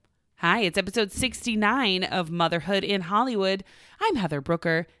Hi, it's episode 69 of Motherhood in Hollywood. I'm Heather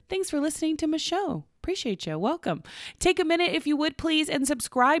Brooker. Thanks for listening to my show. Appreciate you. Welcome. Take a minute, if you would, please, and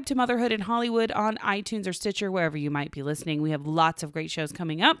subscribe to Motherhood in Hollywood on iTunes or Stitcher, wherever you might be listening. We have lots of great shows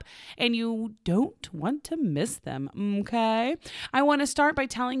coming up, and you don't want to miss them, okay? I want to start by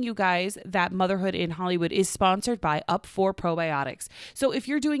telling you guys that Motherhood in Hollywood is sponsored by Up4 Probiotics. So if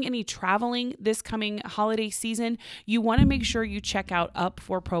you're doing any traveling this coming holiday season, you want to make sure you check out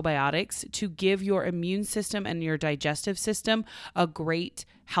Up4 Probiotics to give your immune system and your digestive system a great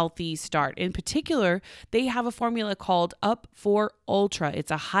healthy start. In particular, they have a formula called Up4 Ultra.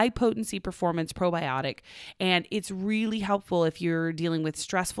 It's a high potency performance probiotic, and it's really helpful if you're dealing with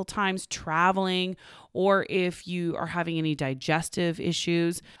stressful times, traveling, or if you are having any digestive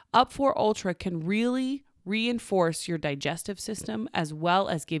issues. Up4 Ultra can really reinforce your digestive system as well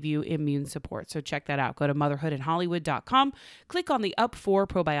as give you immune support. So check that out. Go to motherhoodinhollywood.com, click on the Up4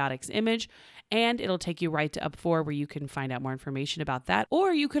 Probiotics image, and it'll take you right to Up4 where you can find out more information about that.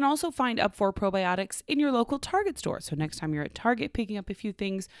 Or you can also find Up4 Probiotics in your local Target store. So next time you're at Target picking up a few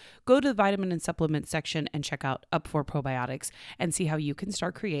things, go to the vitamin and supplement section and check out Up4 Probiotics and see how you can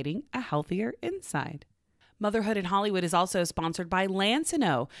start creating a healthier inside. Motherhood in Hollywood is also sponsored by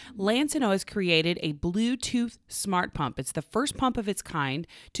Lancino. Lancino has created a Bluetooth smart pump. It's the first pump of its kind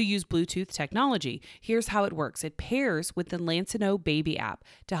to use Bluetooth technology. Here's how it works. It pairs with the Lancino Baby app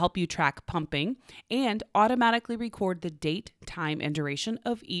to help you track pumping and automatically record the date, time, and duration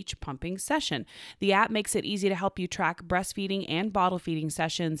of each pumping session. The app makes it easy to help you track breastfeeding and bottle feeding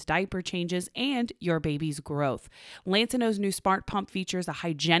sessions, diaper changes, and your baby's growth. Lancino's new smart pump features a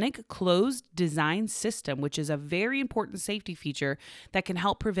hygienic closed design system, which is a very important safety feature that can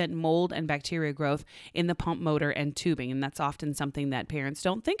help prevent mold and bacteria growth in the pump motor and tubing. And that's often something that parents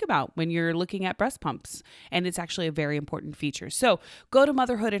don't think about when you're looking at breast pumps. And it's actually a very important feature. So go to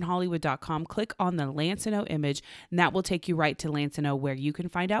motherhoodinhollywood.com, click on the Lancino image, and that will take you right to Lancino where you can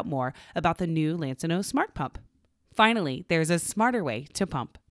find out more about the new Lancino Smart Pump. Finally, there's a smarter way to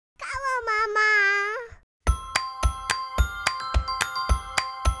pump. Come on, Mama.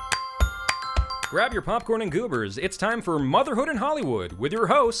 Grab your popcorn and goobers. It's time for Motherhood in Hollywood with your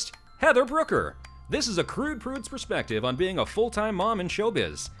host, Heather Brooker. This is a crude prude's perspective on being a full-time mom in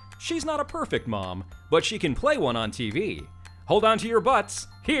showbiz. She's not a perfect mom, but she can play one on TV. Hold on to your butts.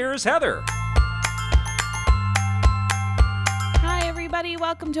 Here's Heather. Hi, everybody.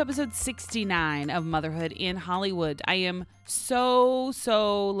 Welcome to episode 69 of Motherhood in Hollywood. I am so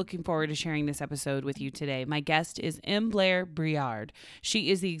looking forward to sharing this episode with you today. My guest is Blair Breard. She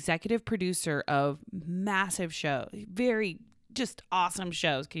is the executive producer of massive shows, very just awesome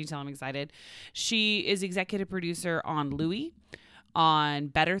shows. Can you tell I'm excited? She is executive producer on Louie, on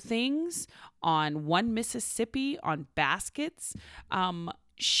Better Things, on One Mississippi, on Baskets.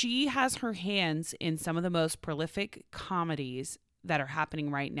 She has her hands in some of the most prolific comedies that are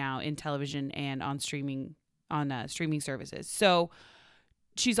happening right now in television and on streaming services. So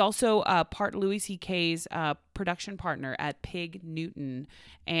she's also part Louis C.K.'s production partner at Pig Newton.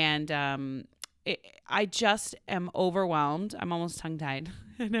 And I just am overwhelmed. I'm almost tongue-tied.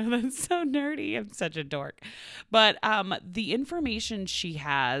 I know that's so nerdy. I'm such a dork. But the information she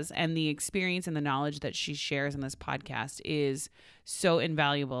has and the experience and the knowledge that she shares in this podcast is so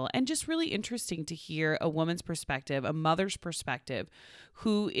invaluable and just really interesting to hear a woman's perspective, a mother's perspective,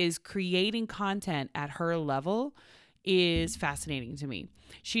 who is creating content at her level is fascinating to me.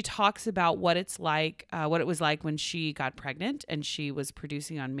 She talks about what it was like when she got pregnant and she was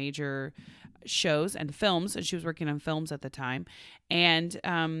producing on major shows and films, and she was working on films at the time, and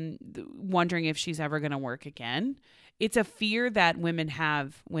wondering if she's ever going to work again. It's a fear that women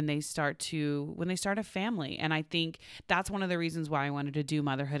have when they start a family. And I think that's one of the reasons why I wanted to do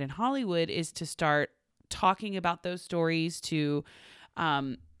Motherhood in Hollywood, is to start talking about those stories, to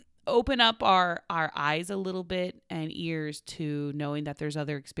open up our eyes a little bit and ears to knowing that there's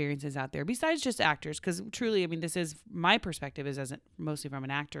other experiences out there besides just actors. Because truly, I mean, this is my perspective, is as mostly from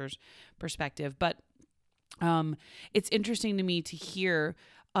an actor's perspective. But it's interesting to me to hear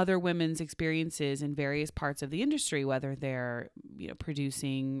other women's experiences in various parts of the industry, whether they're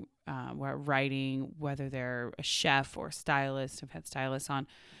producing, writing, whether they're a chef or stylist. I've had stylists on,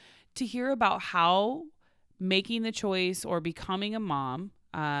 to hear about how making the choice or becoming a mom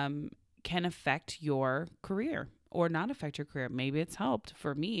can affect your career or not affect your career. Maybe it's helped.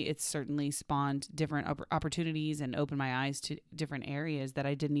 For me, it's certainly spawned different opportunities and opened my eyes to different areas that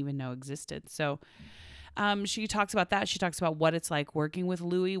I didn't even know existed. So she talks about that. She talks about what it's like working with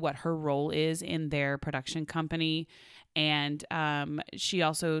Louie, what her role is in their production company, And she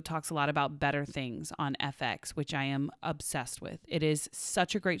also talks a lot about Better Things on FX, which I am obsessed with. It is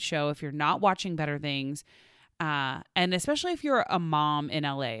such a great show. If you're not watching Better Things, and especially if you're a mom in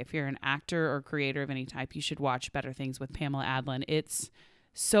LA, if you're an actor or creator of any type, you should watch Better Things with Pamela Adlon. It's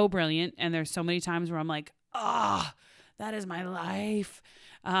so brilliant. And there's so many times where I'm like, that is my life.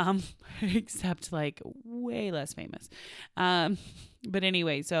 Except like way less famous. But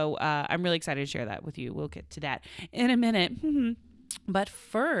anyway, so I'm really excited to share that with you. We'll get to that in a minute. But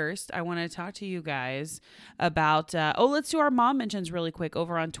first, I want to talk to you guys about, let's do our mom mentions really quick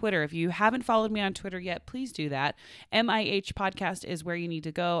over on Twitter. If you haven't followed me on Twitter yet, please do that. MIH Podcast is where you need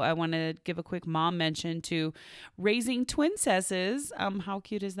to go. I want to give a quick mom mention to Raising Twincesses. How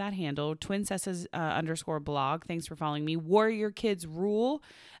cute is that handle? Twincesses _blog. Thanks for following me. Warrior Kids Rule.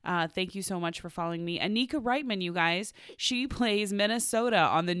 Thank you so much for following me. Anika Reitman, you guys, she plays Minnesota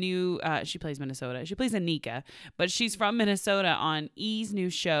on the new, she plays Anika, but she's from Minnesota on E's new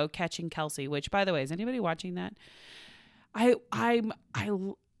show, Catching Kelsey, which, by the way, is anybody watching that?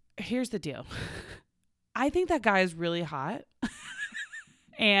 Here's the deal. I think that guy is really hot.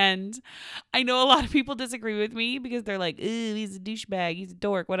 And I know a lot of people disagree with me because they're like, ooh, he's a douchebag, he's a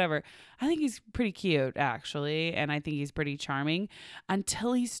dork, whatever. I think he's pretty cute, actually. And I think he's pretty charming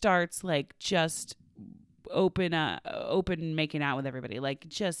until he starts like just open making out with everybody. Like,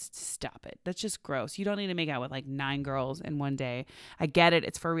 just stop it. That's just gross. You don't need to make out with like 9 girls in one day. I get it.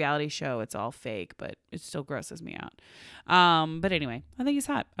 It's for a reality show. It's all fake, but it still grosses me out. But anyway, I think he's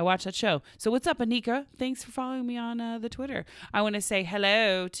hot. I watched that show. So what's up, Anika? Thanks for following me on the Twitter. I want to say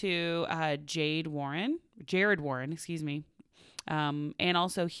hello to Jared Warren, excuse me. And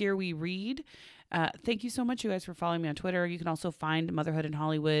also Here We Read. Thank you so much, you guys, for following me on Twitter. You can also find Motherhood in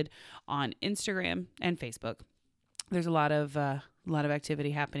Hollywood on Instagram and Facebook. There's a lot of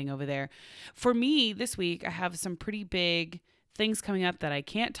activity happening over there. For me this week, I have some pretty big things coming up that I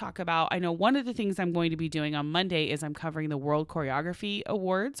can't talk about. I know one of the things I'm going to be doing on Monday is I'm covering the World Choreography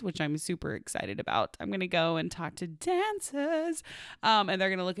Awards, which I'm super excited about. I'm going to go and talk to dancers, and they're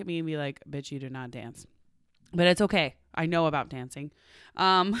going to look at me and be like, bitch, you do not dance. But it's okay. I know about dancing.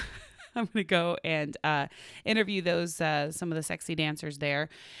 I'm going to go and interview those some of the sexy dancers there.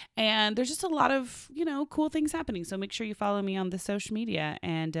 And there's just a lot of, cool things happening. So make sure you follow me on the social media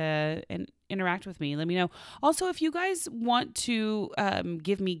and interact with me. Let me know. Also, if you guys want to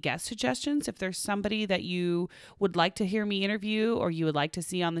give me guest suggestions, if there's somebody that you would like to hear me interview or you would like to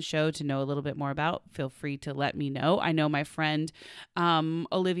see on the show to know a little bit more about, feel free to let me know. I know my friend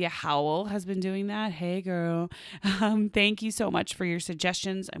Olivia Howell has been doing that. Hey, girl. Thank you so much for your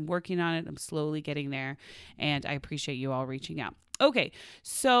suggestions. I'm working on it. I'm slowly getting there, and I appreciate you all reaching out. Okay,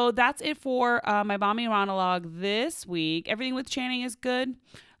 so that's it for my mommy monologue this week. Everything with Channing is good.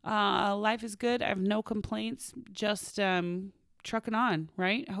 Life is good. I have no complaints. Just trucking on,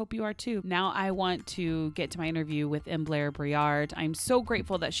 right? I hope you are too. Now I want to get to my interview with Blair Breard. I'm so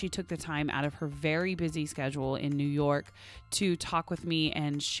grateful that she took the time out of her very busy schedule in New York to talk with me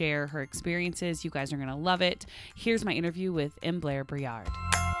and share her experiences. You guys are going to love it. Here's my interview with Blair Breard.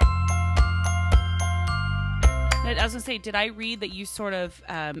 I was going to say, did I read that you sort of,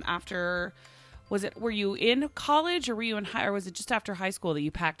 were you in college or were you or was it just after high school that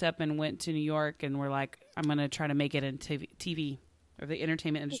you packed up and went to New York and were like, I'm going to try to make it in TV or the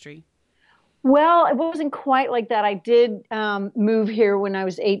entertainment industry? Well, it wasn't quite like that. I did move here when I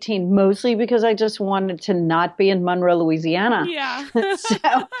was 18, mostly because I just wanted to not be in Monroe, Louisiana. Yeah.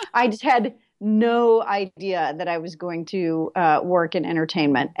 So I just had no idea that I was going to work in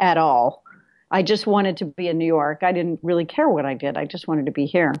entertainment at all. I just wanted to be in New York. I didn't really care what I did. I just wanted to be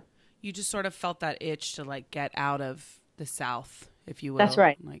here. You just sort of felt that itch to like get out of the South, if you will. That's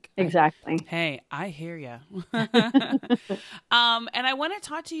right. Like, exactly. I hear you. And I want to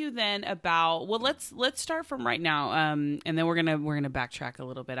talk to you then about, well, let's start from right now. And then we're gonna backtrack a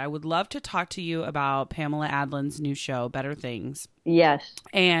little bit. I would love to talk to you about Pamela Adlon's new show, Better Things. Yes.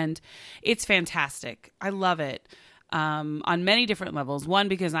 And it's fantastic. I love it. On many different levels. One,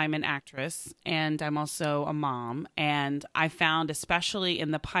 because I'm an actress and I'm also a mom. And I found, especially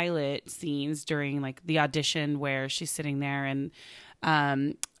in the pilot scenes during like the audition where she's sitting there and,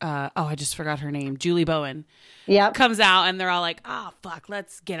 I just forgot her name, Julie Bowen, comes out and they're all like, oh, fuck,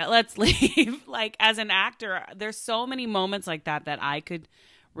 let's leave. Like, as an actor, there's so many moments like that I could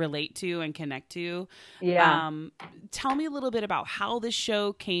relate to and connect to. Yeah. Tell me a little bit about how this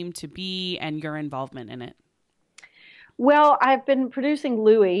show came to be and your involvement in it. Well, I've been producing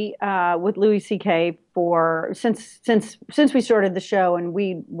Louie with Louie CK since we started the show, and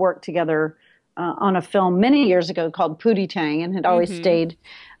we worked together on a film many years ago called Pootie Tang, and had always stayed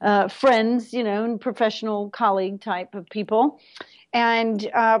friends, and professional colleague type of people. And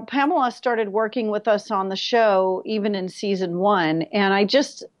Pamela started working with us on the show even in season 1, and I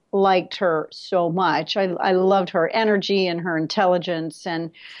just liked her so much. I loved her energy and her intelligence and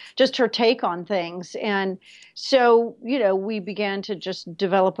just her take on things. And so, we began to just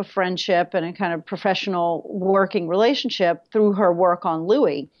develop a friendship and a kind of professional working relationship through her work on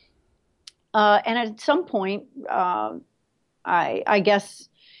Louie. And at some point, I guess,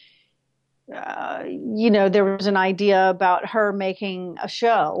 there was an idea about her making a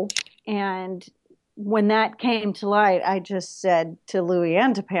show. And when that came to light, I just said to Louie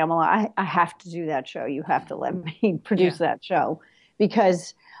and to Pamela, I have to do that show. You have to let me produce that show,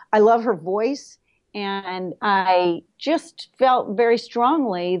 because I love her voice. And I just felt very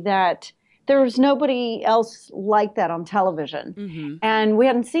strongly that there was nobody else like that on television. And we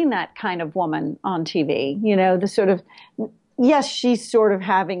hadn't seen that kind of woman on TV, the sort of, yes, she's sort of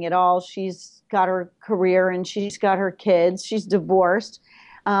having it all. She's got her career and she's got her kids. She's divorced.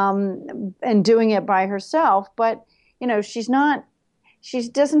 And doing it by herself, but she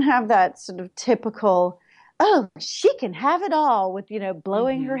doesn't have that sort of typical, oh, she can have it all, with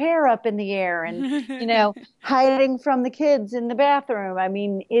blowing her hair up in the air and hiding from the kids in the bathroom. I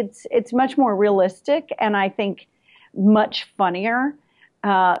mean, it's much more realistic, and I think much funnier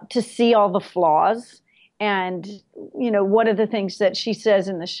to see all the flaws. And, one of the things that she says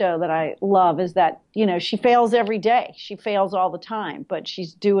in the show that I love is that, she fails every day. She fails all the time, but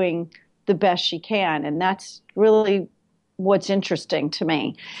she's doing the best she can. And that's really what's interesting to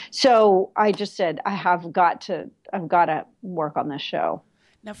me. So I just said, I've got to work on this show.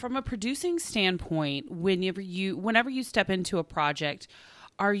 Now, from a producing standpoint, whenever you step into a project,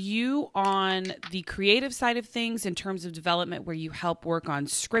 are you on the creative side of things in terms of development, where you help work on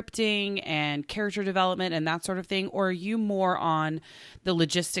scripting and character development and that sort of thing? Or are you more on the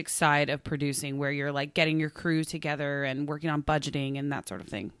logistics side of producing, where you're like getting your crew together and working on budgeting and that sort of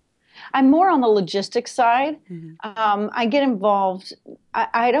thing? I'm more on the logistics side. I get involved.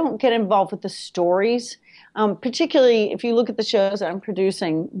 I don't get involved with the stories, particularly if you look at the shows that I'm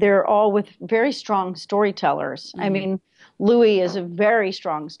producing. They're all with very strong storytellers. I mean, Louie is a very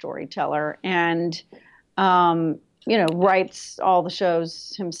strong storyteller and, writes all the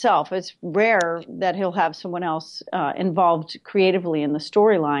shows himself. It's rare that he'll have someone else involved creatively in the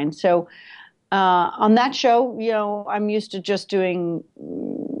storyline. So on that show, I'm used to just doing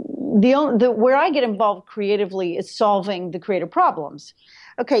where I get involved creatively is solving the creative problems.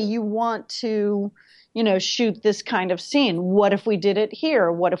 Okay, you want to, shoot this kind of scene. What if we did it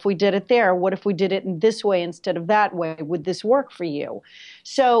here? What if we did it there? What if we did it in this way instead of that way? Would this work for you?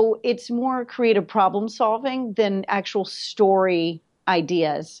 So it's more creative problem solving than actual story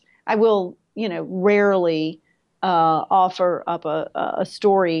ideas. I will, rarely offer up a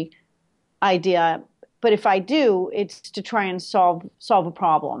story idea, but if I do, it's to try and solve a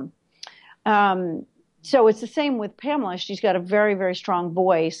problem. So it's the same with Pamela. She's got a very, very strong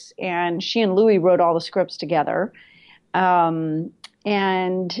voice, and she and Louie wrote all the scripts together. And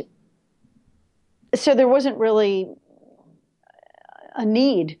so there wasn't really a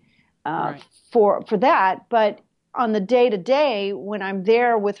need for that. But on the day-to-day, when I'm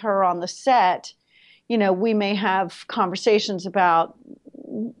there with her on the set, we may have conversations about,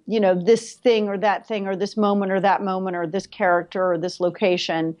 this thing or that thing or this moment or that moment or this character or this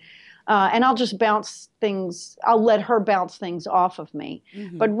location. And I'll just I'll let her bounce things off of me.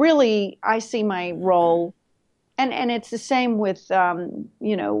 But really, I see my role, and it's the same with,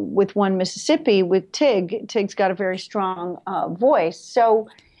 with One Mississippi, with Tig. Tig's got a very strong voice. So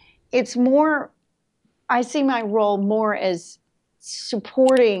it's more, I see my role more as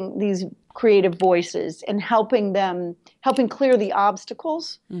supporting these creative voices and helping clear the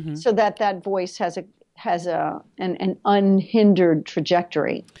obstacles so that voice has an unhindered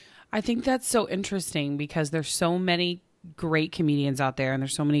trajectory. I think that's so interesting, because there's so many great comedians out there and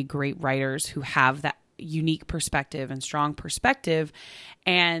there's so many great writers who have that unique perspective and strong perspective,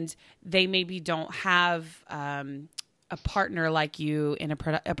 and they maybe don't have a partner like you, in a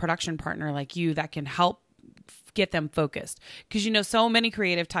production partner like you, that can help get them focused. Because, so many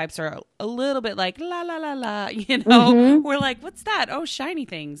creative types are a little bit like, la, la, la, la, we're like, what's that? Oh, shiny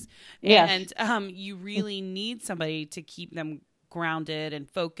things. Yes. And you really need somebody to keep them grounded and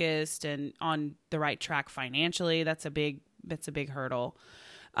focused and on the right track financially. That's a big hurdle.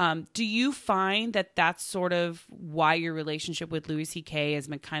 Do you find that that's sort of why your relationship with Louis C.K. has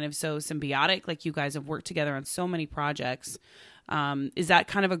been kind of so symbiotic? Like, you guys have worked together on so many projects. Is that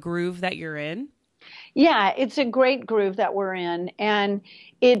kind of a groove that you're in? Yeah, it's a great groove that we're in. And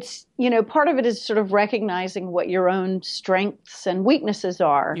it's, part of it is sort of recognizing what your own strengths and weaknesses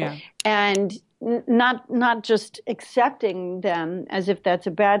are. Yeah. And not just accepting them as if that's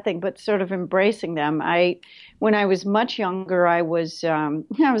a bad thing, but sort of embracing them. When I was much younger, I was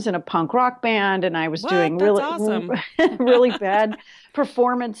in a punk rock band, and I was doing That's awesome. really bad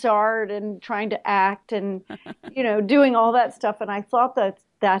performance art and trying to act and doing all that stuff. And I thought that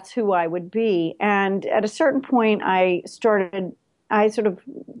that's who I would be. And at a certain point, I sort of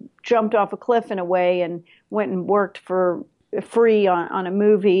jumped off a cliff in a way and went and worked for free on a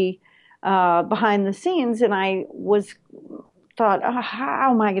movie behind the scenes. And I thought, oh, how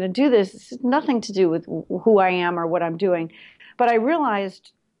am I going to do this? This has nothing to do with who I am or what I'm doing. But I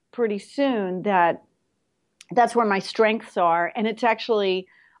realized pretty soon that that's where my strengths are. And it's actually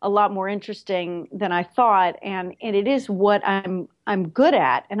a lot more interesting than I thought. And it is what I'm good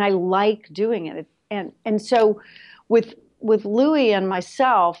at. And I like doing it. And so with Louie and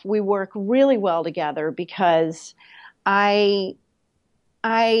myself, we work really well together because I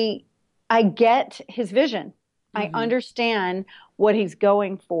get his vision. Mm-hmm. I understand what he's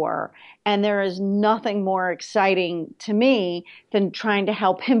going for. And there is nothing more exciting to me than trying to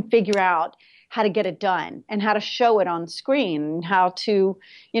help him figure out how to get it done and how to show it on screen and how to,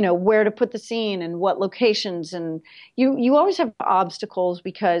 where to put the scene and what locations. And you always have obstacles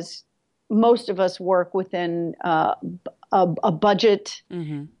because most of us work within a budget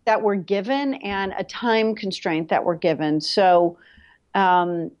mm-hmm. that we're given and a time constraint that we're given. So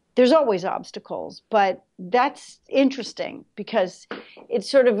there's always obstacles, but that's interesting because it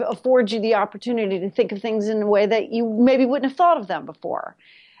sort of affords you the opportunity to think of things in a way that you maybe wouldn't have thought of them before.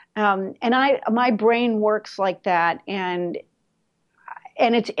 And my brain works like that, and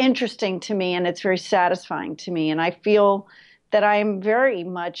it's interesting to me, and it's very satisfying to me, and I feel that I'm very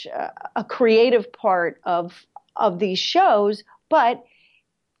much a creative part of these shows, but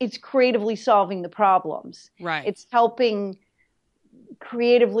it's creatively solving the problems. Right. It's helping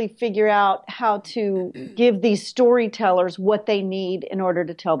creatively figure out how to give these storytellers what they need in order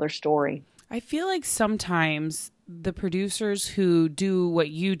to tell their story. I feel like sometimes the producers who do what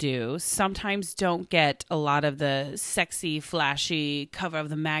you do sometimes don't get a lot of the sexy, flashy cover of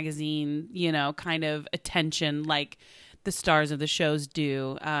the magazine, kind of attention like the stars of the shows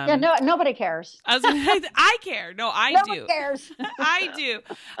do. Nobody cares. I care. No, I no do. No one cares.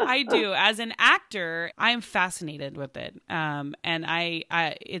 I do. As an actor, I am fascinated with it. And I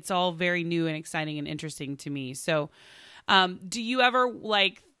it's all very new and exciting and interesting to me. So, do you ever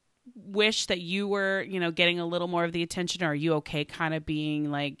wish that you were, getting a little more of the attention, or are you okay kind of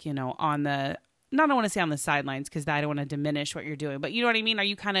being on the, I don't want to say on the sidelines because I don't want to diminish what you're doing, but you know what I mean? Are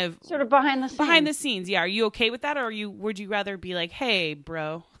you kind of sort of behind the scenes? Behind the scenes, yeah. Are you okay with that, or would you rather be like, hey,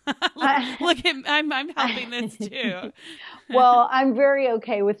 bro, look at I'm helping this too? Well, I'm very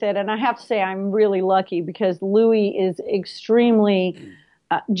okay with it, and I have to say I'm really lucky because Louie is extremely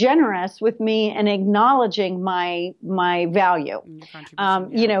generous with me and acknowledging my value.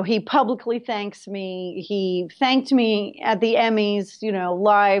 He publicly thanks me. He thanked me at the Emmys,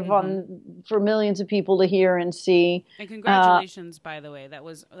 live mm-hmm. for millions of people to hear and see. And congratulations, by the way. That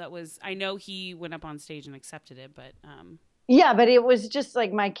was. I know he went up on stage and accepted it, but. Yeah, but it was just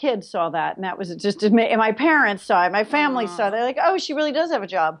like my kids saw that, and that was just, and my parents saw it, my family saw it. They're like, "Oh, she really does have a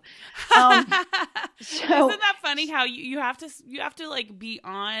job." So, isn't that funny? How you have to like be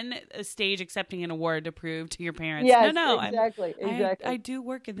on a stage accepting an award to prove to your parents? Yes, no, exactly. I do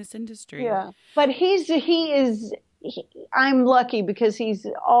work in this industry. Yeah, but I'm lucky because he's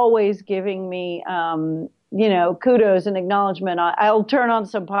always giving me. Kudos and acknowledgement. I'll turn on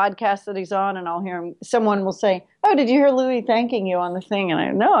some podcast that he's on and I'll hear him. Someone will say, "Oh, did you hear Louie thanking you on the thing?"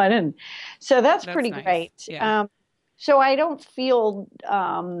 And no, I didn't. So that's pretty nice. Great. Yeah. So I don't feel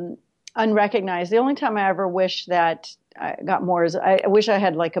unrecognized. The only time I ever wish that I got more is I wish I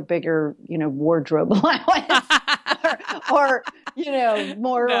had like a bigger, wardrobe allowance or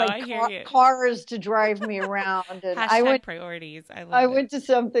more cars to drive me around. And # priorities. I went to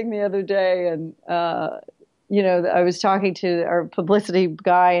something the other day and, I was talking to our publicity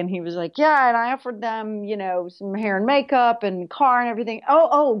guy and he was like, yeah, and I offered them, some hair and makeup and car and everything.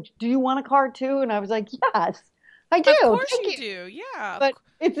 Oh, do you want a car too? And I was like, yes, I do. Of course you do. Yeah. But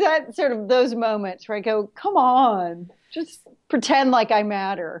it's that sort of those moments where I go, come on, just pretend like I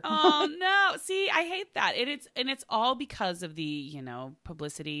matter. Oh no. See, I hate that. It's all because of the,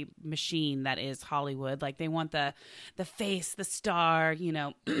 publicity machine that is Hollywood. Like they want the face, the star,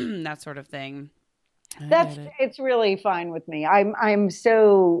 that sort of thing. It's really fine with me.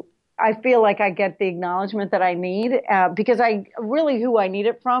 I feel like I get the acknowledgement that I need because who I need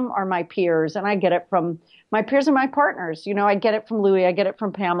it from are my peers, and I get it from my peers and my partners. I get it from Louie, I get it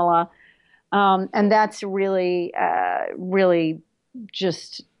from Pamela, and that's really, really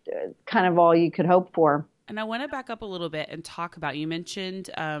just kind of all you could hope for. And I want to back up a little bit and talk about, you mentioned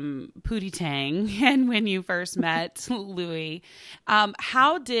Pootie Tang and when you first met Louie.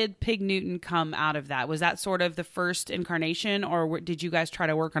 How did Pig Newton come out of that? Was that sort of the first incarnation, or did you guys try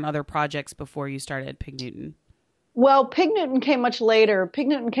to work on other projects before you started Pig Newton? Well, Pig Newton came much later. Pig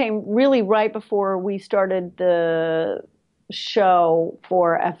Newton came really right before we started the show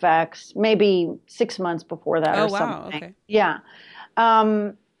for FX, maybe 6 months before that or something. Okay. Yeah.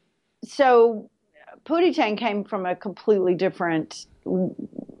 So Pootie Tang came from had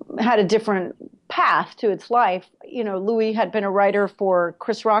a different path to its life. Louie had been a writer for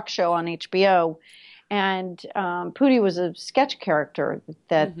Chris Rock's show on HBO, and Pootie was a sketch character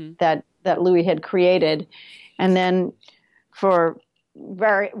that Louie had created, and then for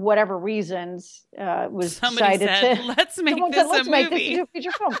whatever reasons was somebody decided said, let's make this a movie. Make this into a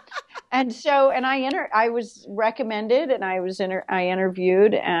feature film. And so, I was recommended, and I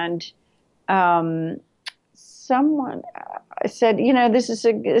interviewed, and someone said, this is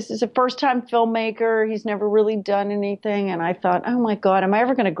a first-time filmmaker. He's never really done anything. And I thought, oh my God, am I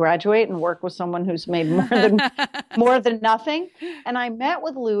ever going to graduate and work with someone who's made more than nothing? And I met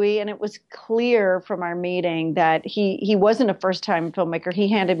with Louie, and it was clear from our meeting that he wasn't a first-time filmmaker. He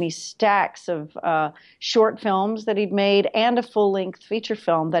handed me stacks of short films that he'd made and a full-length feature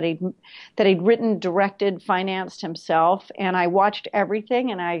film that he'd written, directed, financed himself. And I watched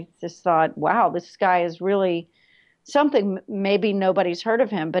everything, and I just thought, wow, this guy is really something. Maybe nobody's heard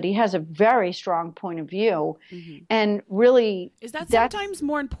of him, but he has a very strong point of view. Mm-hmm. And really, is that sometimes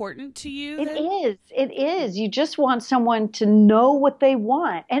more important to you? It is. You just want someone to know what they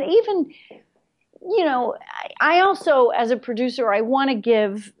want. And even, I also, as a producer, I want to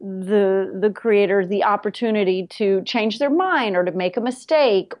give the creator the opportunity to change their mind or to make a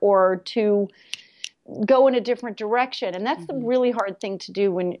mistake or to go in a different direction. And that's the really hard thing to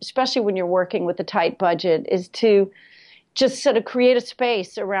do especially when you're working with a tight budget, is to just sort of create a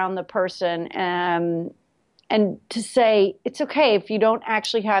space around the person and to say, it's okay if you don't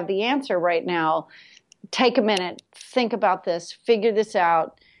actually have the answer right now. Take a minute, think about this, figure this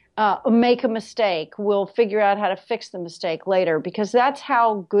out, make a mistake. We'll figure out how to fix the mistake later, because that's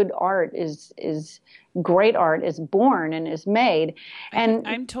how good art is great art is born and is made. And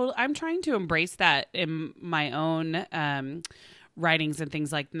I'm trying to embrace that in my own writings and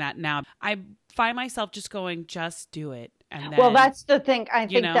things like that now. I find myself just going, just do it. And then, well, that's the thing. I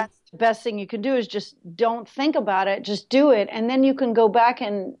think that's the best thing you can do, is just don't think about it, just do it. And then you can go back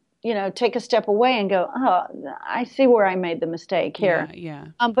and, take a step away and go, oh, I see where I made the mistake here. Yeah.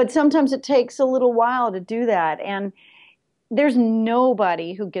 But sometimes it takes a little while to do that. And there's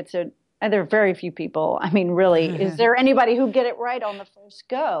nobody who gets it. There are very few people. I mean, really, is there anybody who get it right on the first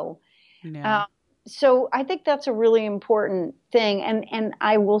go? No. So I think that's a really important thing. And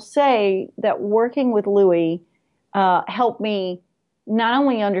I will say that working with Louie helped me not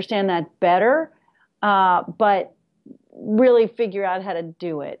only understand that better, but really figure out how to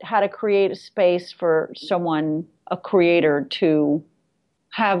do it, how to create a space for someone, a creator, to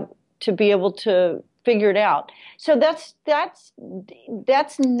be able to figure it out. So that's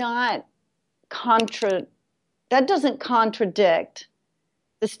not that doesn't contradict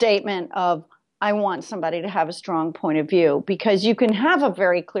the statement of, I want somebody to have a strong point of view, because you can have a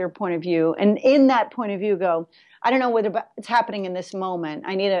very clear point of view, and in that point of view go, I don't know whether it's happening in this moment.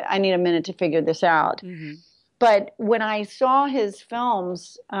 I need a minute to figure this out. Mm-hmm. But when I saw his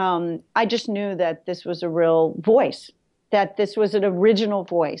films, I just knew that this was a real voice, that this was an original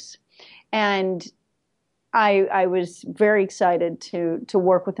voice. And I was very excited to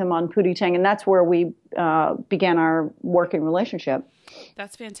work with him on Pootie Tang, and that's where we began our working relationship.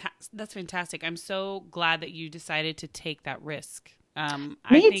 That's fantastic. That's fantastic. I'm so glad that you decided to take that risk.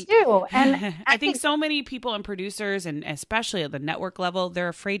 Me too. And I think so many people and producers, and especially at the network level, they're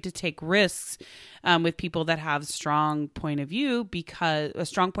afraid to take risks with people that have a strong point of view because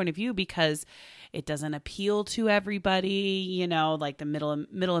it doesn't appeal to everybody, like the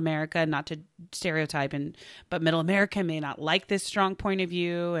middle America, not to stereotype, but middle America may not like this strong point of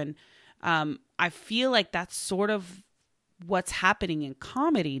view. And I feel like that's sort of what's happening in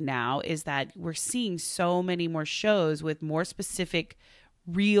comedy now, is that we're seeing so many more shows with more specific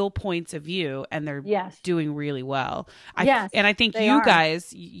real points of view, and they're doing really well. And I think you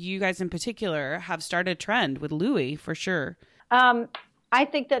guys in particular have started a trend with Louie for sure. I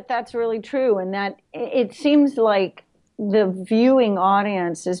think that that's really true, and that it seems like the viewing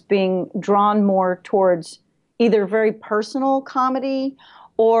audience is being drawn more towards either very personal comedy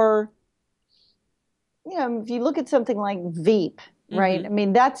or, if you look at something like Veep, right? Mm-hmm. I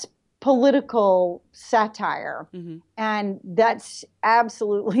mean, that's political satire. Mm-hmm. And that's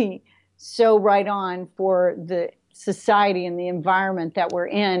absolutely so right on for the society and the environment that we're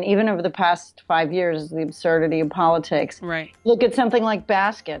in, even over the past 5 years, the absurdity of politics. Right. Look at something like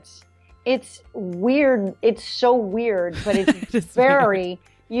Baskets. It's weird. It's so weird, but it's It is very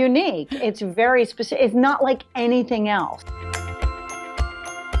unique. It's very specific. It's not like anything else.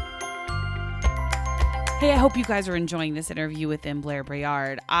 Hey, I hope you guys are enjoying this interview with Blair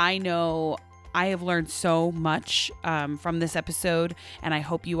Breard. I know I have learned so much from this episode, and I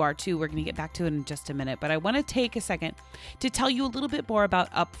hope you are too. We're going to get back to it in just a minute, but I want to take a second to tell you a little bit more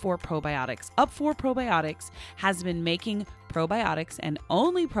about Up4 Probiotics. Up4 Probiotics has been making probiotics and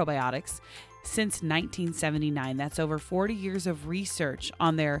only probiotics since 1979. That's over 40 years of research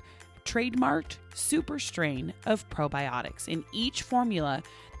on their trademarked super strain of probiotics. In each formula,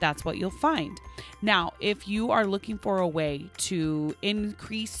 that's what you'll find. Now, if you are looking for a way to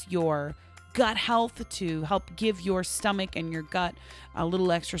increase your gut health, to help give your stomach and your gut a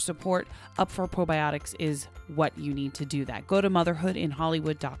little extra support, Up4 Probiotics is what you need to do that. Go to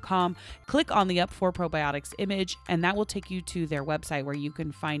motherhoodinhollywood.com, click on the Up4 Probiotics image, and that will take you to their website where you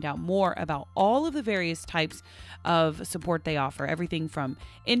can find out more about all of the various types of support they offer, everything from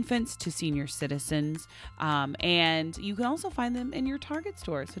infants to senior citizens. And you can also find them in your Target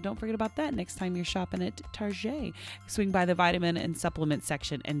store. So don't forget about that next time you're shopping at Target. Swing by the vitamin and supplement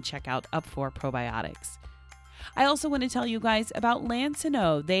section and check out Up4 Probiotics. I also want to tell you guys about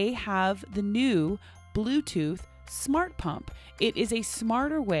Lancino. They have the new Bluetooth Smart Pump. It is a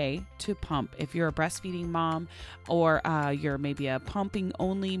smarter way to pump. If you're a breastfeeding mom or you're maybe a pumping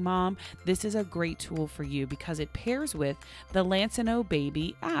only mom, this is a great tool for you because it pairs with the Lancino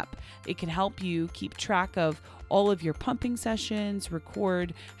Baby app. It can help you keep track of all of your pumping sessions,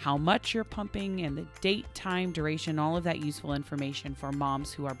 record how much you're pumping and the date, time, duration, all of that useful information for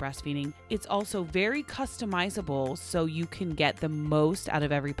moms who are breastfeeding. It's also very customizable so you can get the most out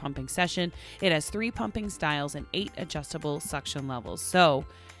of every pumping session. It has 3 pumping styles and 8 adjustable suction levels. So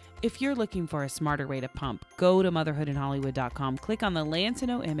if you're looking for a smarter way to pump, go to motherhoodinhollywood.com, click on the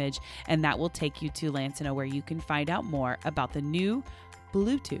Lancino image, and that will take you to Lancino where you can find out more about the new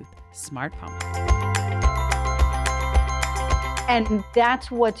Bluetooth Smart Pump. And that's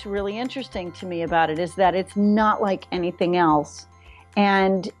what's really interesting to me about it, is that it's not like anything else.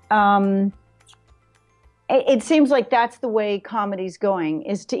 And it seems like that's the way comedy's going,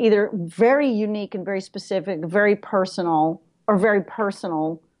 is to either very unique and very specific, very personal, or very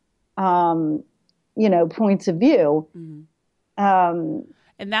personal, points of view. Mm-hmm.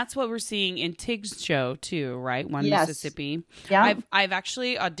 And that's what we're seeing in Tig's show too, right? One Yes. Mississippi. Yeah. I've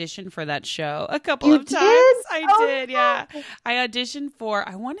actually auditioned for that show a couple You of times. did? I did, yeah. I auditioned for,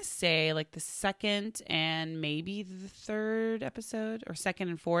 I want to say like the second and maybe the third episode, or second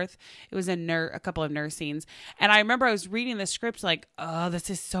and fourth. It was a couple of nurse scenes. And I remember I was reading the script like, oh, this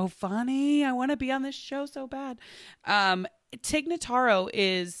is so funny. I want to be on this show so bad. Tig Notaro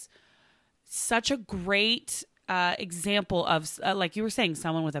is such a great example of, like you were saying,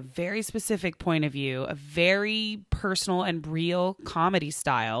 someone with a very specific point of view, a very personal and real comedy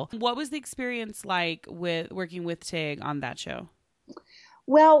style. What was the experience like with working with Tig on that show?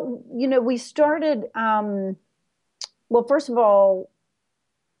 Well, we started, first of all,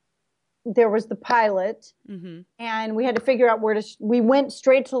 there was the pilot, Mm-hmm. and we had to figure out we went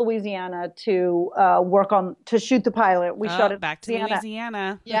straight to Louisiana to shoot the pilot. We shot it back to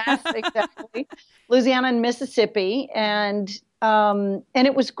Louisiana. Yes, exactly. Louisiana and Mississippi, and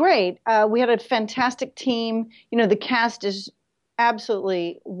it was great. We had a fantastic team. The cast is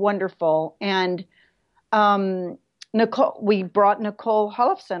absolutely wonderful, and we brought Nicole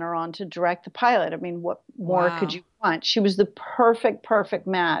Holofcener on to direct the pilot. I mean, what more could you want? She was the perfect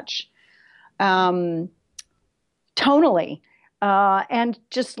match, tonally. And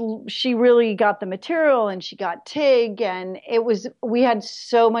just, she really got the material, and she got Tig, and we had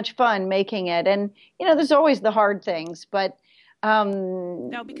so much fun making it. And, there's always the hard things, but,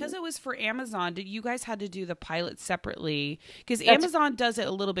 now, because it was for Amazon, did you guys had to do the pilot separately? Because Amazon does it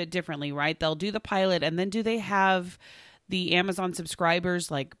a little bit differently, right? They'll do the pilot, and then do they have the Amazon subscribers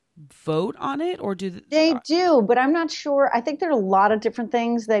like vote on it, or do they do? But I'm not sure. I think there are a lot of different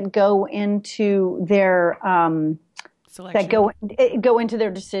things that go into their that go into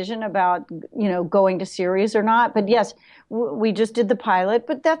their decision about, going to series or not. But yes, we just did the pilot,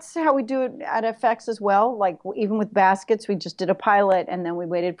 but that's how we do it at FX as well. Like even with Baskets, we just did a pilot and then we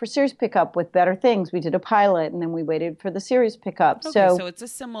waited for series pickup. With Better Things, we did a pilot and then we waited for the series pickup. Okay, so it's a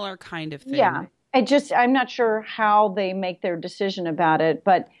similar kind of thing. Yeah. I'm not sure how they make their decision about it,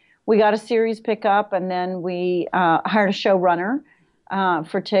 but we got a series pickup and then we hired a showrunner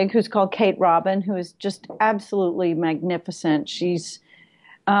for TIG, who's called Kate Robin, who is just absolutely magnificent.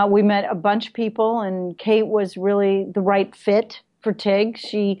 We met a bunch of people, and Kate was really the right fit for TIG.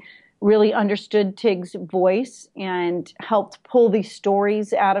 She really understood TIG's voice and helped pull these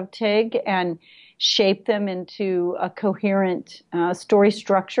stories out of TIG and shape them into a coherent story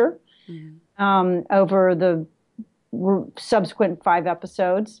structure over the subsequent 5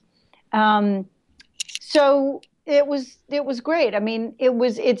 episodes. So it was great. I mean,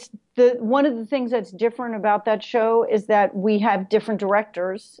 one of the things that's different about that show is that we have different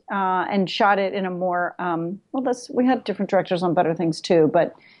directors and shot it in a more we had different directors on Better Things too,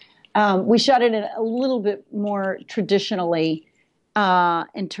 but we shot it in a little bit more traditionally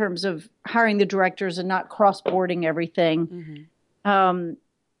in terms of hiring the directors and not cross-boarding everything.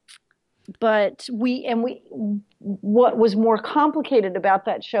 But what was more complicated about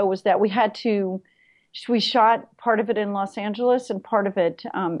that show was that we shot part of it in Los Angeles and part of it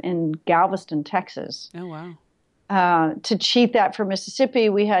in Galveston, Texas. Oh, wow. To cheat that for Mississippi,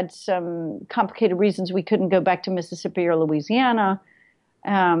 we had some complicated reasons we couldn't go back to Mississippi or Louisiana.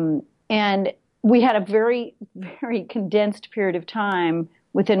 And we had a very, very condensed period of time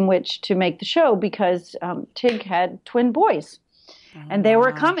within which to make the show because TIG had twin boys and they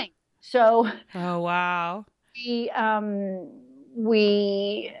were coming. So, oh, wow. We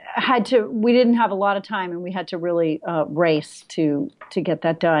didn't have a lot of time and we had to really race to get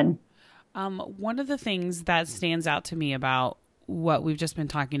that done. One of the things that stands out to me about what we've just been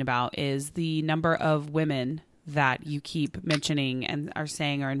talking about is the number of women that you keep mentioning and are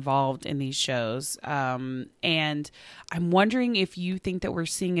saying are involved in these shows. And I'm wondering if you think that we're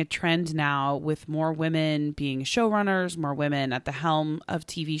seeing a trend now with more women being showrunners, more women at the helm of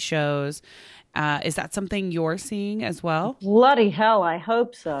TV shows. Is that something you're seeing as well? Bloody hell, I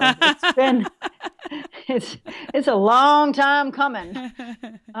hope so. It's been it's a long time coming.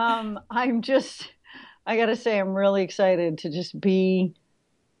 I got to say, I'm really excited to just be,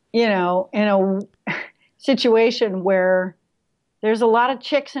 in a situation where there's a lot of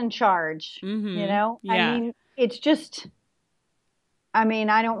chicks in charge, Yeah. I mean, it's just, I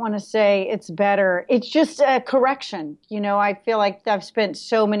don't want to say it's better. It's just a correction. I feel like I've spent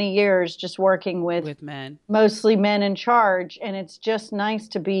so many years just working with men, mostly men in charge. And it's just nice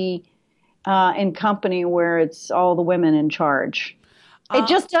to be in company where it's all the women in charge.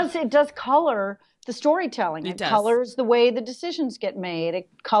 It does color the storytelling. It colors the way the decisions get made. It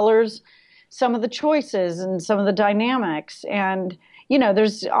colors some of the choices and some of the dynamics. And,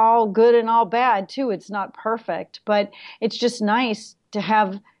 there's all good and all bad too. It's not perfect, but it's just nice to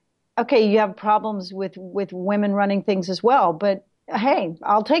have, you have problems with women running things as well, but hey,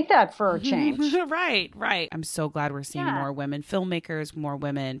 I'll take that for a change. Right. I'm so glad we're seeing more women filmmakers, more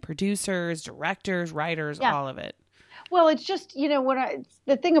women producers, directors, writers, all of it. Well, it's just,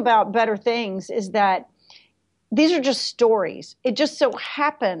 the thing about Better Things is that these are just stories. It just so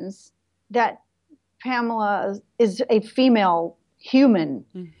happens that Pamela is a female human.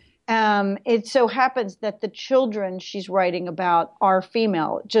 It so happens that the children she's writing about are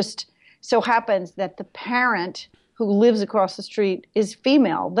female. It just so happens that the parent who lives across the street is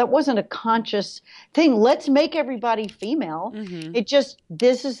female. That wasn't a conscious thing. Let's make everybody female.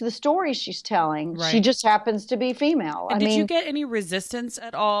 This is the story she's telling. Right. She just happens to be female. And did you get any resistance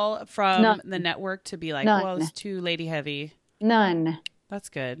at all from the network to be like, well, it's too lady heavy? None. That's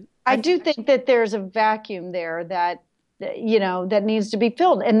good. I do think that there's a vacuum there that needs to be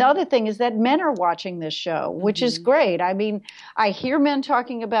filled. And the other thing is that men are watching this show, which is great. I hear men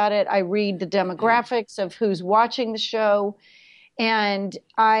talking about it. I read the demographics of who's watching the show. And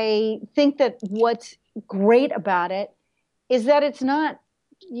I think that what's great about it is that it's not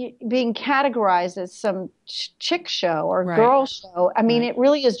being categorized as some chick show or girl show. It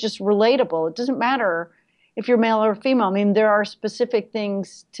really is just relatable. It doesn't matter if you're male or female. There are specific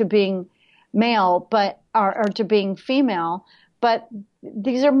things to being male, or to being female, but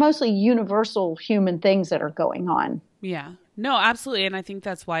these are mostly universal human things that are going on. Yeah. No, absolutely. And I think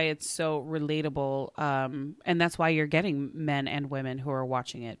that's why it's so relatable. And that's why you're getting men and women who are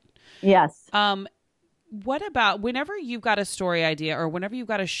watching it. Yes. What about whenever you've got a story idea or whenever you've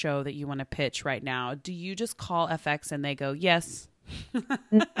got a show that you want to pitch right now, do you just call FX and they go, yes?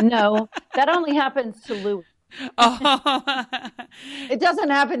 No, that only happens to Louie. Oh. It doesn't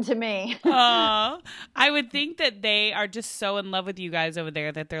happen to me. Oh, I would think that they are just so in love with you guys over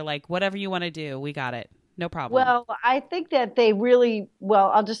there that they're like, whatever you want to do, we got it. No problem. Well, I think that they really,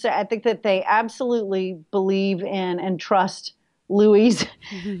 well, I'll just say, I think that they absolutely believe in and trust Louie's,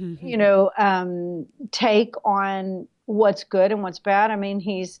 take on what's good and what's bad. I mean,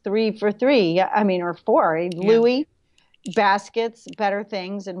 he's 3 for 3. I mean, or 4. Louie, Baskets, Better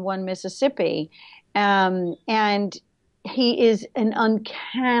Things, and One Mississippi. And he is an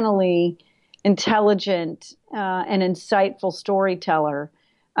uncannily intelligent and insightful storyteller.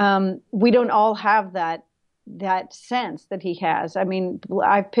 We don't all have that sense that he has. I mean,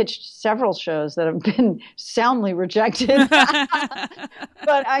 I've pitched several shows that have been soundly rejected.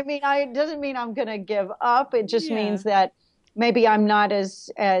 But I mean, it doesn't mean I'm going to give up. It just means that maybe I'm not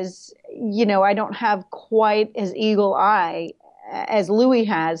as I don't have quite as eagle eye as Louie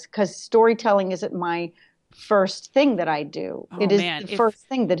has, because storytelling isn't my first thing that I do. It is the first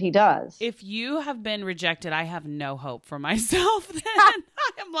thing that he does. If you have been rejected, I have no hope for myself then.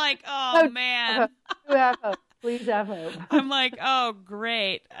 I'm like, man. You have hope. Please have hope. I'm like, oh,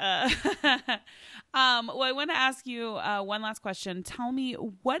 great. Well, I want to ask you one last question. Tell me,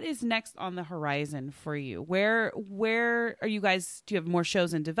 what is next on the horizon for you? Where are you guys? Do you have more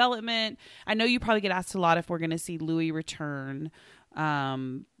shows in development? I know you probably get asked a lot if we're going to see Louie return.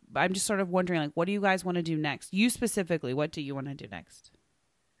 I'm just sort of wondering, like, what do you guys want to do next? You specifically, what do you want to do next?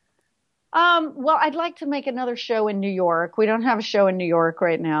 Well, I'd like to make another show in New York. We don't have a show in New York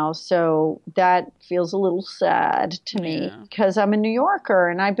right now, so that feels a little sad to me because I'm a New Yorker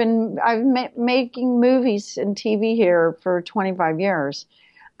and I've been making movies and TV here for 25 years.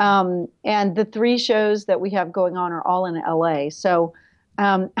 And the 3 shows that we have going on are all in LA. So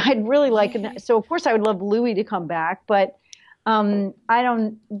I'd really like, so of course I would love Louie to come back, but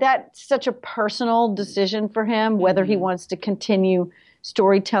that's such a personal decision for him, whether he wants to continue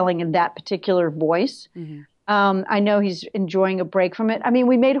storytelling in that particular voice. I know he's enjoying a break from it. I mean,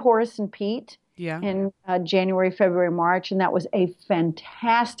 we made Horace and Pete in January, February, March, and that was a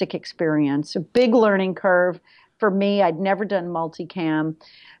fantastic experience, a big learning curve for me. I'd never done multicam,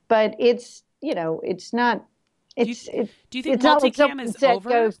 but it's not. Do you think multicam is over?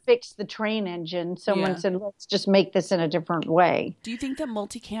 Go fix the train engine. Someone said, let's just make this in a different way. Do you think that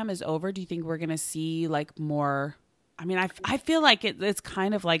multicam is over? Do you think we're going to see like more? I mean, I feel like it's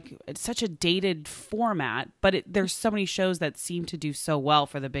kind of like it's such a dated format, but there's so many shows that seem to do so well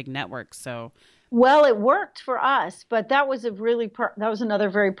for the big networks. So, well, it worked for us, but that was that was another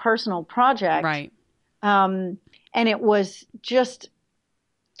very personal project, right? And it was just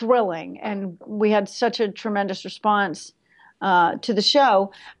thrilling, and we had such a tremendous response to the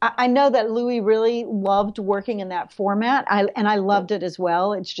show. I know that Louie really loved working in that format, and I loved it as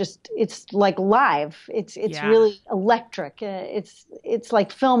well. It's like live. It's really electric. It's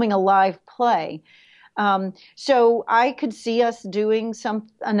like filming a live play. So I could see us doing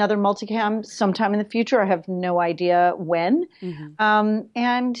another multicam sometime in the future. I have no idea when.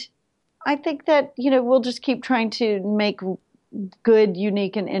 And I think that we'll just keep trying to make good,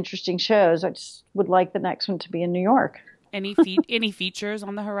 unique, and interesting shows. I just would like the next one to be in New York. Any features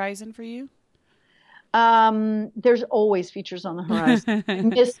on the horizon for you? There's always features on the horizon. I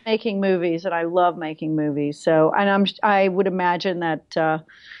miss making movies, and I love making movies. So, and I would imagine that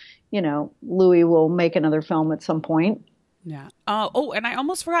Louie will make another film at some point. Yeah. Oh, and I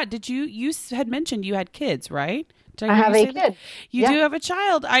almost forgot. You had mentioned you had kids, right? I have a kid. You do have a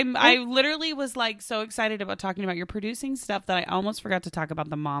child. I literally was like so excited about talking about your producing stuff that I almost forgot to talk about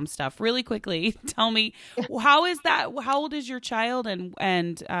the mom stuff. Really quickly, tell me, how is that? How old is your child?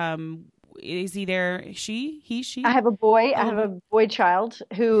 And is he there? She? I have a boy. I have a boy child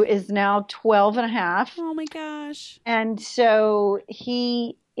who is now 12 and a half. Oh my gosh. And so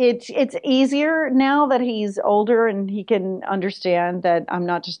it's easier now that he's older and he can understand that I'm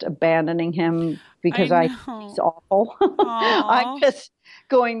not just abandoning him because he's awful. I'm just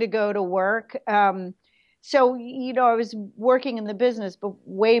going to go to work. So, I was working in the business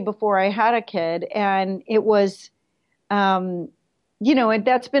way before I had a kid, and it was,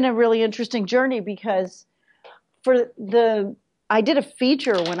 that's been a really interesting journey because I did a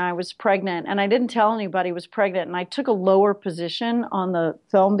feature when I was pregnant, and I didn't tell anybody I was pregnant, and I took a lower position on the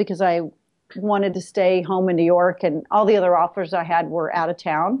film because I wanted to stay home in New York, and all the other offers I had were out of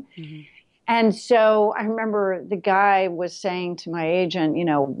town. And so I remember the guy was saying to my agent,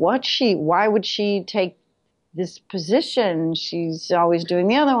 why would she take this position? She's always doing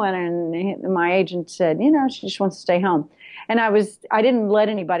the other one. And my agent said, she just wants to stay home. And I didn't let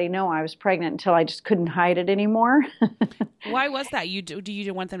anybody know I was pregnant until I just couldn't hide it anymore. Why was that? Do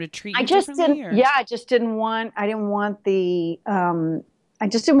you want them to treat you I just differently? didn't, yeah, I didn't want I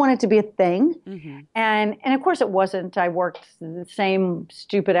just didn't want it to be a thing. Mm-hmm. And of course it wasn't. I worked the same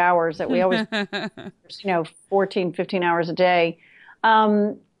stupid hours that we always, 14, 15 hours a day.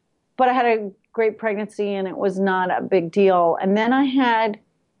 But I had a great pregnancy and it was not a big deal. And then I had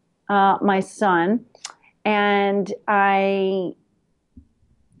my son, and the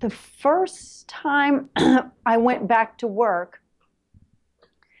first time I went back to work,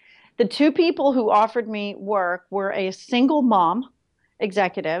 the two people who offered me work were a single mom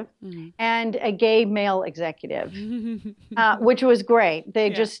executive and a gay male executive, which was great. They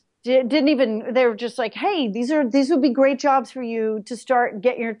just didn't even, they were just like, hey, these would be great jobs for you to start,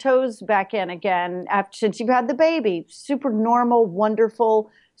 get your toes back in again since you've had the baby. Super normal, wonderful,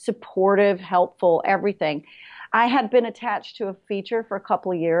 supportive, helpful, everything. I had been attached to a feature for a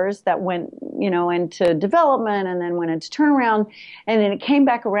couple of years that went, into development and then went into turnaround. And then it came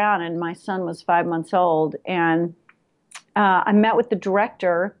back around and my son was 5 months old. And I met with the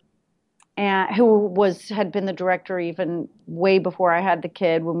director, who had been the director even way before I had the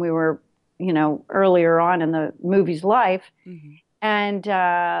kid, when we were, earlier on in the movie's life. Mm-hmm. And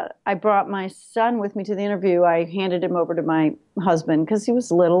I brought my son with me to the interview. I handed him over to my husband because he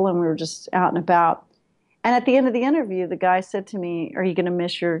was little and we were just out and about. And at the end of the interview, the guy said to me, I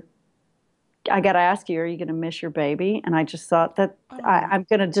got to ask you, are you going to miss your baby? And I just thought that I'm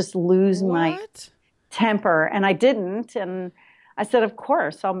going to just lose my temper. And I didn't. And I said, of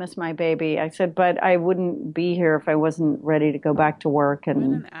course, I'll miss my baby. I said, but I wouldn't be here if I wasn't ready to go back to work. And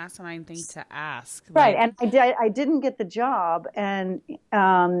what an asinine thing to ask. Right. And I didn't get the job. And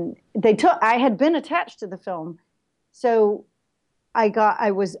I had been attached to the film. So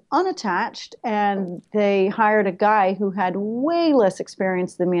I was unattached, and they hired a guy who had way less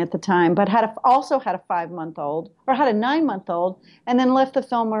experience than me at the time, but also had a 5-month-old, or had a 9-month-old, and then left the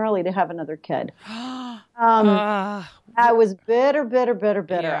film early to have another kid. I was bitter.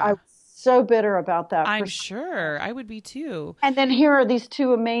 Yeah. I was so bitter about that. I'm sure I would be too. And then here are these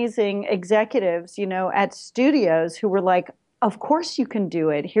two amazing executives, at studios who were like, of course you can do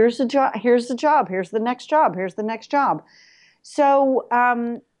it. Here's the job. Here's the job. Here's the next job. Here's the next job. So,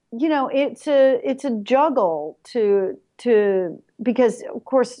 it's a juggle because of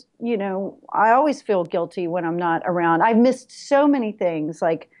course, I always feel guilty when I'm not around. I've missed so many things,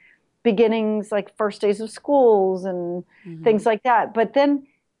 like beginnings, like first days of schools and things like that. But then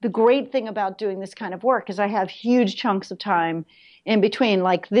the great thing about doing this kind of work is I have huge chunks of time in between.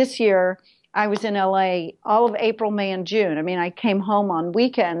 Like this year, I was in LA all of April, May, and June. I mean, I came home on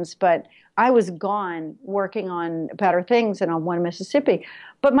weekends, but I was gone working on Better Things and on One Mississippi.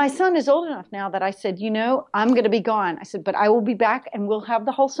 But my son is old enough now that I said, I'm going to be gone. I said, but I will be back and we'll have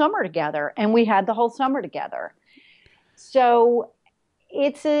the whole summer together. And we had the whole summer together. So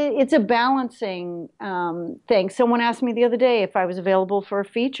it's a balancing thing. Someone asked me the other day if I was available for a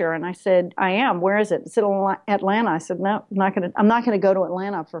feature, and I said, I am. Where is it? It's in Atlanta. I said, no, I'm not going to go to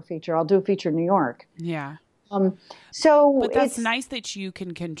Atlanta for a feature. I'll do a feature in New York. Yeah. But that's nice that you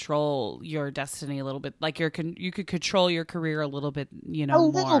can control your destiny a little bit. Like you could control your career a little bit, a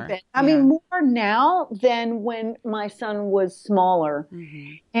little bit. I mean, more now than when my son was smaller.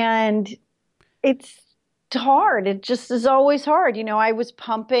 Mm-hmm. And it's hard. It just is always hard. I was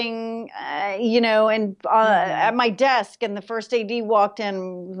pumping, at my desk, and the first AD walked in,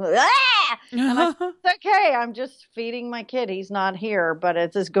 and I said, it's okay, I'm just feeding my kid. He's not here, but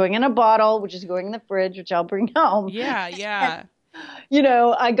it's just going in a bottle, which is going in the fridge, which I'll bring home. Yeah.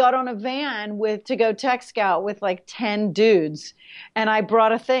 And, I got on a van to go tech scout with like 10 dudes, and I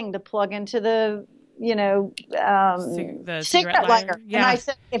brought a thing to plug into the the cigarette lighter. Yeah. And I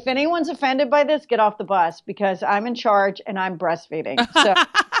said, if anyone's offended by this, get off the bus because I'm in charge and I'm breastfeeding. So,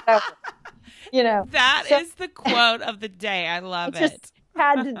 That is the quote of the day. I love it. Just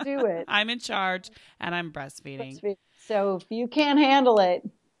had to do it. I'm in charge and I'm breastfeeding. So if you can't handle it.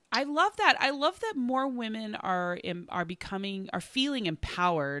 I love that. I love that more women are feeling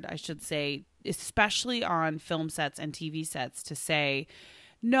empowered, I should say, especially on film sets and TV sets, to say,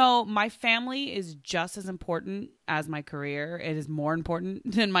 no, my family is just as important as my career. It is more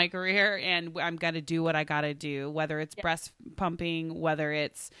important than my career, and I'm going to do what I got to do, whether it's breast pumping, whether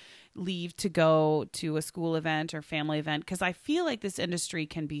it's leave to go to a school event or family event, because I feel like this industry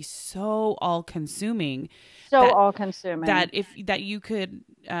can be so all-consuming. That you could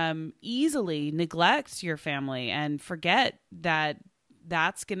easily neglect your family and forget that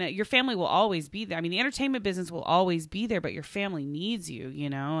your family will always be there. I mean, the entertainment business will always be there, but your family needs you,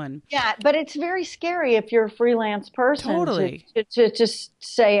 and yeah, but it's very scary if you're a freelance person totally to just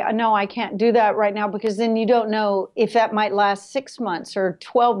say, no, I can't do that right now, because then you don't know if that might last 6 months or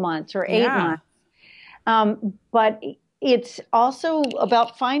 12 months or 8 months. But it's also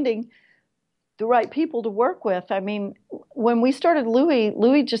about finding the right people to work with. I mean, when we started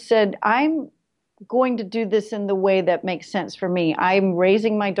Louie just said, I'm going to do this in the way that makes sense for me. I'm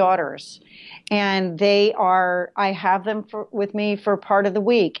raising my daughters, and I have them with me for part of the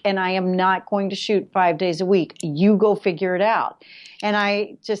week, and I am not going to shoot 5 days a week. You go figure it out. And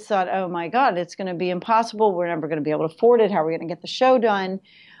I just thought, oh my God, it's going to be impossible. We're never going to be able to afford it. How are we going to get the show done?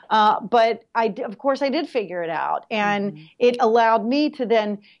 But of course I did figure it out, and it allowed me to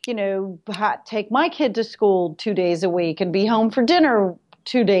then, take my kid to school 2 days a week and be home for dinner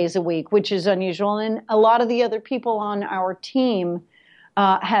 2 days a week, which is unusual. And a lot of the other people on our team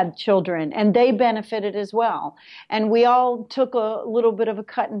had children, and they benefited as well. And we all took a little bit of a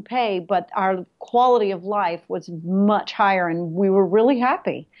cut in pay, but our quality of life was much higher, and we were really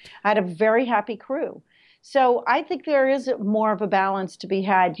happy. I had a very happy crew. So I think there is more of a balance to be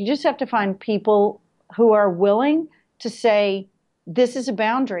had. You just have to find people who are willing to say, this is a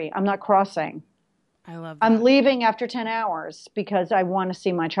boundary I'm not crossing. I love that. I'm leaving after 10 hours because I want to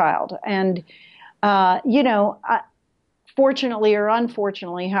see my child. And, fortunately or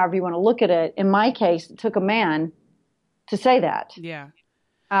unfortunately, however you want to look at it, in my case, it took a man to say that. Yeah.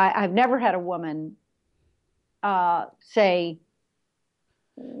 I've never had a woman say,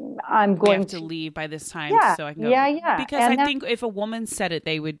 I'm going to leave by this time, so I can go. Yeah. Because I think if a woman said it,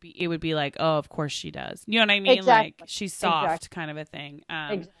 it would be like, oh, of course she does. You know what I mean? Exactly. Like, she's soft, kind of a thing.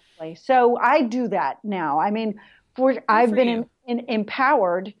 Exactly. So I do that now. I mean, I've been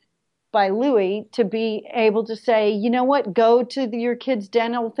empowered by Louie to be able to say, you know what, go to your kid's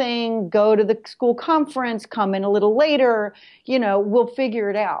dental thing, go to the school conference, come in a little later, we'll figure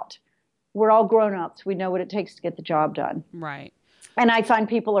it out. We're all grown-ups. We know what it takes to get the job done. Right. And I find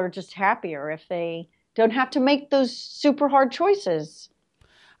people are just happier if they don't have to make those super hard choices.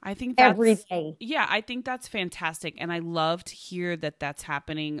 I think that's, every day. Yeah, I think that's fantastic. And I love to hear that that's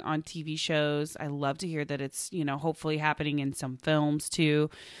happening on TV shows. I love to hear that it's, hopefully happening in some films too.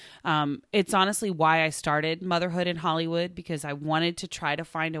 It's honestly why I started Motherhood in Hollywood, because I wanted to try to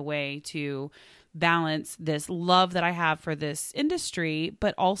find a way to balance this love that I have for this industry,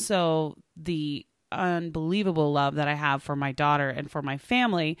 but also the unbelievable love that I have for my daughter and for my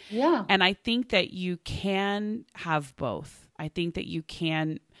family. Yeah. And I think that you can have both. I think that you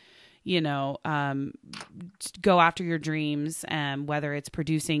can, go after your dreams, whether it's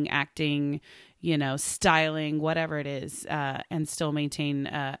producing, acting, styling, whatever it is, and still maintain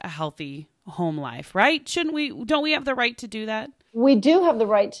a healthy home life, right? Don't we have the right to do that? We do have the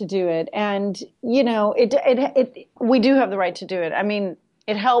right to do it. And, we do have the right to do it. I mean,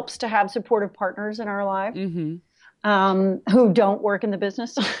 it helps to have supportive partners in our life. Mm-hmm. Who don't work in the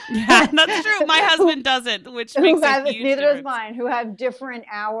business. Yeah, that's true. My husband doesn't, which makes a huge neither difference. does mine, who have different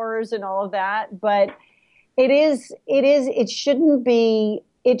hours and all of that. But it shouldn't be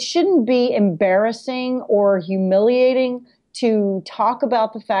embarrassing or humiliating to talk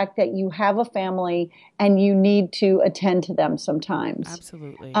about the fact that you have a family and you need to attend to them sometimes.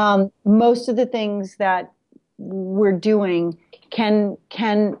 Absolutely. Most of the things that we're doing can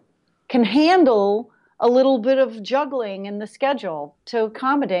handle a little bit of juggling in the schedule to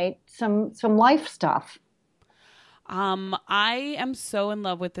accommodate some life stuff. I am so in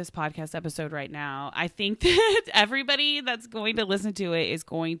love with this podcast episode right now. I think that everybody that's going to listen to it is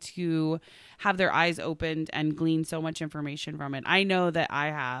going to have their eyes opened and glean so much information from it. I know that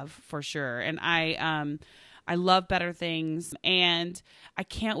I have, for sure. And I love Better Things, and I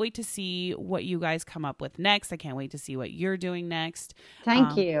can't wait to see what you guys come up with next. I can't wait to see what you're doing next.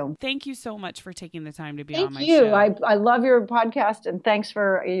 Thank you. Thank you so much for taking the time to be on my show. Thank you. I love your podcast, and thanks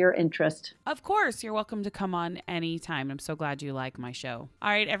for your interest. Of course. You're welcome to come on anytime. I'm so glad you like my show. All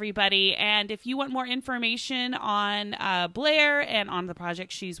right, everybody. And if you want more information on Blair and on the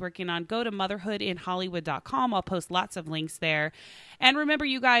project she's working on, go to motherhoodinhollywood.com. I'll post lots of links there. And remember,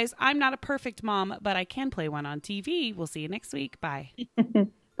 you guys, I'm not a perfect mom, but I can play one on TV. We'll see you next week. Bye.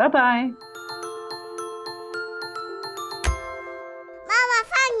 Bye-bye. Mama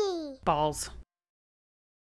Funny. Balls.